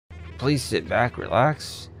Please sit back,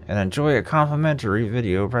 relax, and enjoy a complimentary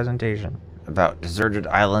video presentation about deserted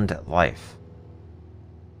island life.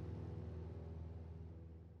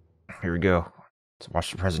 Here we go. Let's watch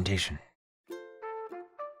the presentation.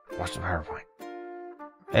 Watch the PowerPoint.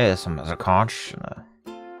 Hey, there's a conch and a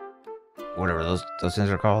whatever those things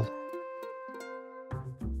are called.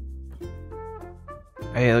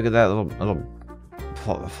 Hey, look at that little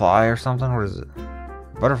fly or something. What is it?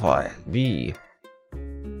 Butterfly. Bee.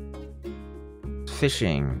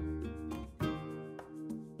 Fishing.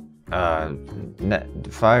 Net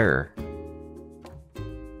fire.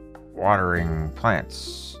 Watering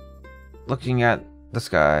plants. Looking at the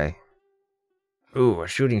sky. Ooh, a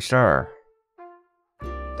shooting star.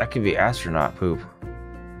 That could be astronaut poop.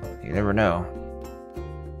 You never know.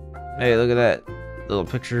 Hey, look at that. Little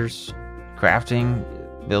pictures. Crafting.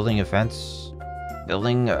 Building a fence.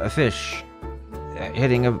 Building a fish.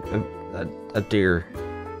 Hitting a deer.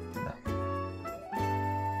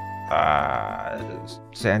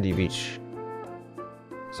 Sandy beach.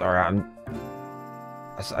 Sorry,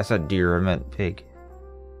 I said deer, I meant pig.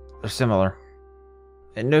 They're similar.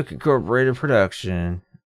 And Nook Incorporated production.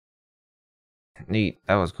 Neat,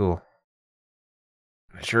 that was cool.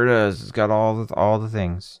 It sure does. It's got all the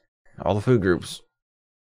things, all the food groups.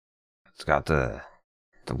 It's got the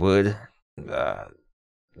wood, the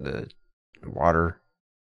water,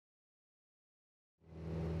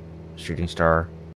 shooting star.